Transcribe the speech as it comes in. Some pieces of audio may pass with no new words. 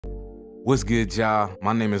What's good, y'all?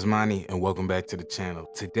 My name is Monty, and welcome back to the channel.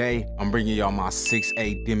 Today, I'm bringing y'all my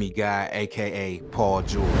 6'8" demiguy, aka Paul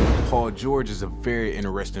George. Paul George is a very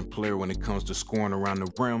interesting player when it comes to scoring around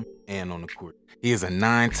the rim and on the court. He is a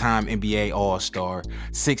 9-time NBA All-Star,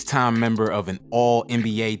 6-time member of an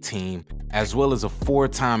All-NBA team, as well as a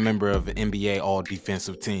 4-time member of an NBA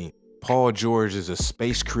All-Defensive team. Paul George is a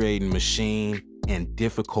space-creating machine and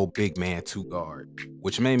difficult big man to guard,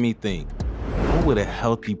 which made me think, what would a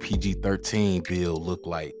healthy PG-13 build look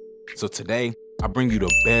like? So today, I bring you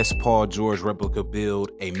the best Paul George replica build,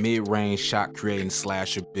 a mid-range shot creating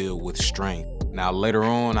slasher build with strength. Now later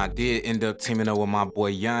on, I did end up teaming up with my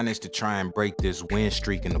boy Giannis to try and break this win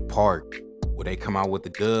streak in the park. Will they come out with the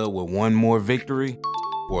dub with one more victory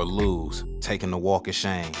or lose, taking the walk of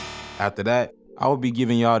shame? After that, I will be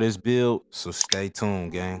giving y'all this build, so stay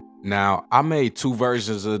tuned, gang. Now, I made 2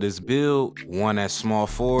 versions of this build, one at small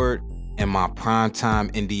forward and my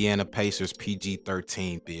primetime Indiana Pacers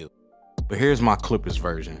PG-13 build. But here's my Clippers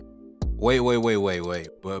version. Wait.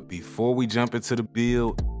 But before we jump into the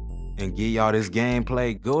build and get y'all this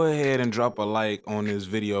gameplay, go ahead and drop a like on this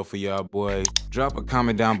video for y'all boy. Drop a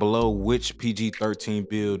comment down below which PG-13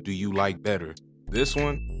 build do you like better, this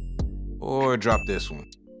one or drop this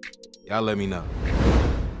one. Y'all let me know.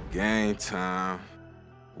 Game time.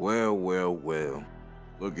 Well.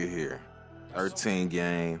 Look at here. 13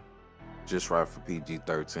 game. Just right for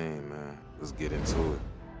PG-13, man. Let's get into it.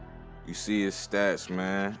 You see his stats,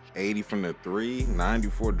 man. 80 from the 3,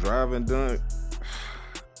 94 driving dunk.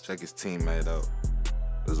 Check his teammate out.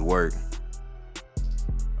 Let's work.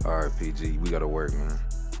 All right, PG, we gotta work, man.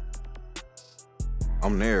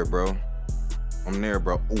 I'm there, bro.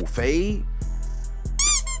 Ooh, fade?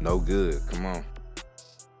 No good, come on.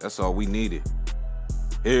 That's all we needed.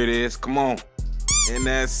 Here it is, come on. And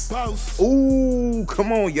that's, ooh,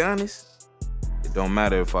 come on, Giannis. It don't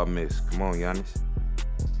matter if I miss. Come on, Giannis.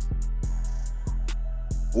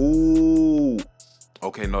 Ooh.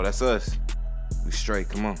 Okay, no, that's us. We straight,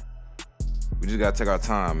 come on. We just gotta take our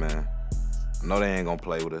time, man. I know they ain't gonna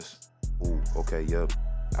play with us. Ooh, okay, yep.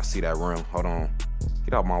 I see that rim, hold on.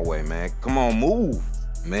 Get out my way, man. Come on, move.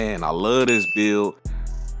 Man, I love this build.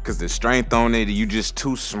 Cause the strength on it, you just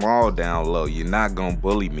too small down low. You're not gonna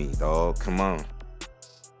bully me, dog. Come on.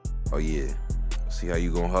 Oh yeah. See how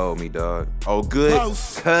you gonna hold me, dog. Oh, good.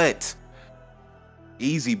 Close. Cut.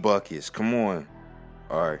 Easy buckets. Come on.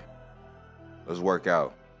 All right. Let's work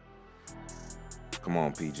out. Come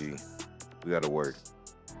on, PG. We gotta work.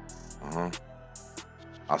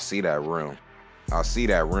 I see that rim.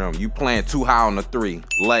 You playing too high on the 3.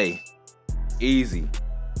 Lay. Easy.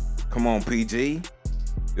 Come on, PG.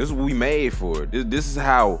 This is what we made for. This is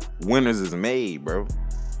how winners is made, bro.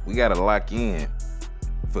 We gotta lock in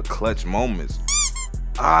for clutch moments.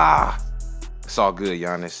 It's all good,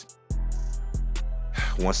 Giannis.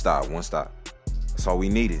 One stop. That's all we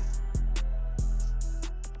needed.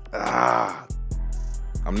 I'm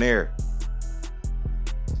there.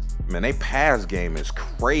 Man, they pass game is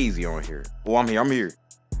crazy on here. Oh, I'm here.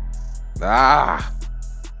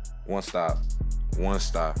 One stop.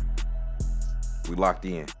 We locked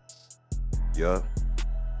in. Yup.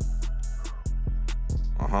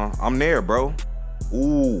 I'm there, bro.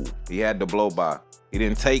 Ooh, he had the blow by. He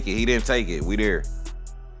didn't take it. We there.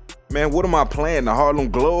 Man, what am I playing? The Harlem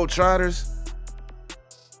Globetrotters?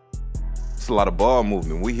 It's a lot of ball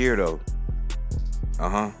movement. We here, though.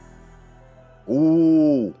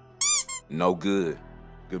 Ooh. No good.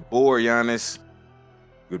 Good board, Giannis.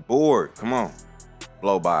 Good board. Come on.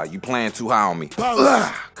 Blow by. You playing too high on me.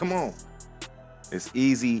 Come on. It's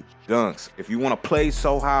easy dunks. If you want to play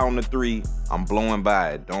so high on the 3, I'm blowing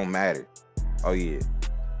by it. Don't matter. Oh, yeah.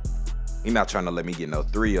 He not trying to let me get no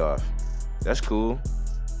 3 off. That's cool.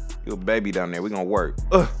 You a baby down there. We gonna work.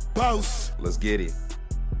 Boss. Let's get it.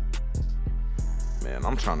 Man,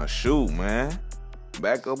 I'm trying to shoot, man.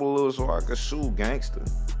 Back up a little so I can shoot, gangster.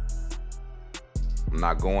 I'm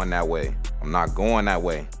not going that way.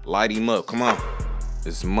 Light him up. Come on.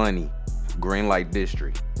 It's money. Green light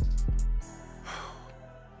district.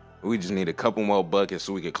 We just need a couple more buckets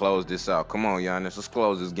so we can close this out. Come on, Giannis. Let's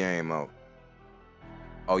close this game out.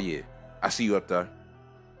 Oh, yeah. I see you up there.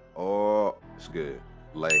 Oh, it's good.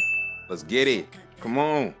 Lay. Let's get it. Come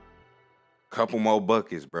on. Couple more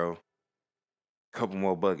buckets, bro. Come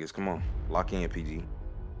on. Lock in, PG.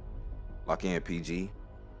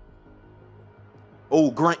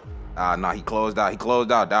 Oh, Grant. Nah, he closed out.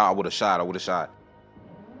 I would have shot.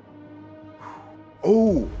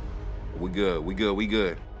 Oh. We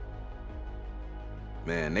good.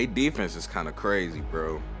 Man, they defense is kind of crazy,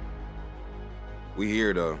 bro. We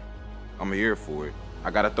here, though. I'm here for it. I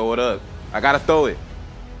gotta throw it up.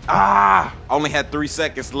 Ah, I only had 3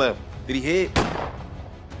 seconds left. Did he hit?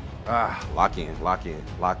 Ah, lock in, lock in,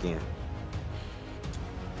 lock in.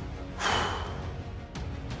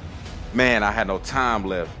 Man, I had no time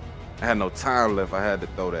left. I had no time left. I had to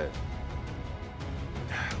throw that.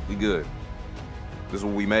 We good. This is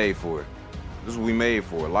what we made for. This is what we made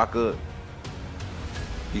for. Lock up.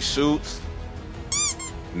 He shoots.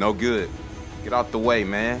 No good. Get out the way,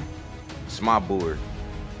 man. It's my board.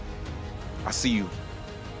 I see you.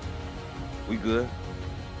 We good.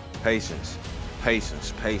 Patience.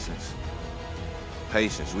 Patience. Patience.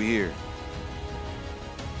 Patience. We here.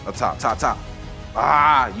 Up top, top, top.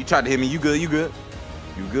 Ah, you tried to hit me. You good, you good.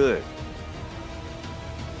 You good.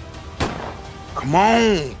 Come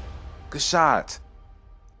on. Good shot.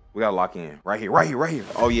 We gotta lock in. Right here, right here, right here.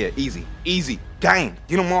 Oh yeah, easy, easy. Gang,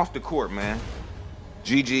 get him off the court, man.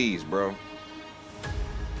 GG's, bro.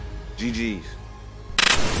 GG's.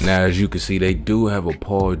 Now, as you can see, they do have a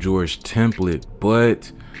Paul George template,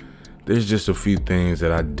 but there's just a few things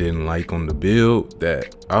that I didn't like on the build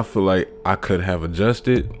that I feel like I could have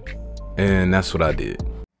adjusted, and that's what I did.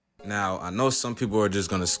 Now, I know some people are just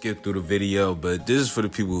gonna skip through the video, but this is for the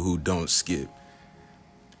people who don't skip.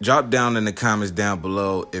 Drop down in the comments down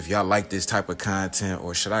below if y'all like this type of content,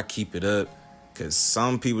 or should I keep it up? Because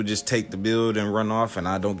some people just take the build and run off and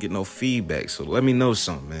I don't get no feedback. So let me know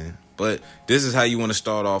something, man. But this is how you want to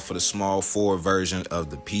start off for the small forward version of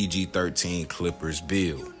the PG-13 Clippers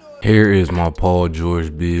build. Here is my Paul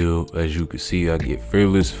George build. As you can see, I get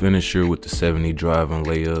fearless finisher with the 70 drive and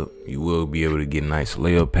layup. You will be able to get nice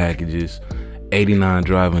layup packages. 89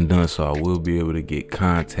 drive and dunk, so I will be able to get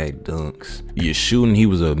contact dunks. Your shooting, he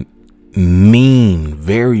was a mean,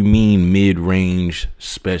 very mean mid-range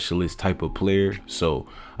specialist type of player. So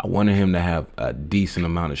I wanted him to have a decent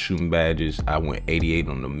amount of shooting badges. I went 88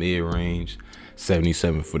 on the mid-range,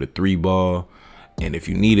 77 for the 3-ball. And if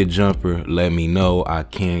you need a jumper, let me know. I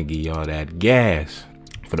can give y'all that gas.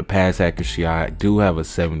 For the pass accuracy, I do have a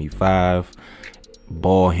 75.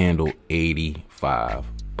 Ball handle, 85.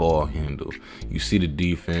 Ball handle. You see the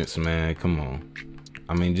defense, man. Come on.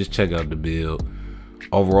 I mean, just check out the build.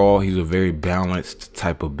 Overall, he's a very balanced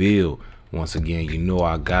type of build. Once again, you know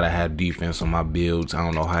I gotta have defense on my builds. I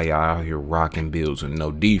don't know how y'all out here rocking builds with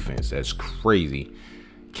no defense. That's crazy.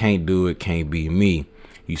 Can't do it. Can't be me.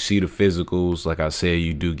 You see the physicals. Like I said,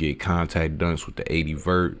 you do get contact dunks with the 80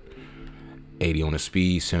 vert, 80 on the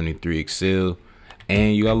speed, 73 excel.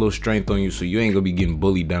 And you got a little strength on you, so you ain't gonna be getting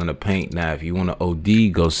bullied down the paint. Now, if you want to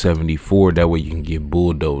OD, go 74. That way you can get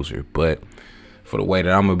bulldozer. But for the way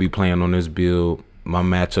that I'm gonna be playing on this build, my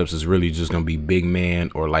matchups is really just gonna be big man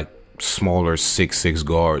or like smaller 6'6"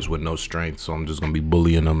 guards with no strength. So I'm just gonna be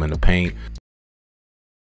bullying them in the paint.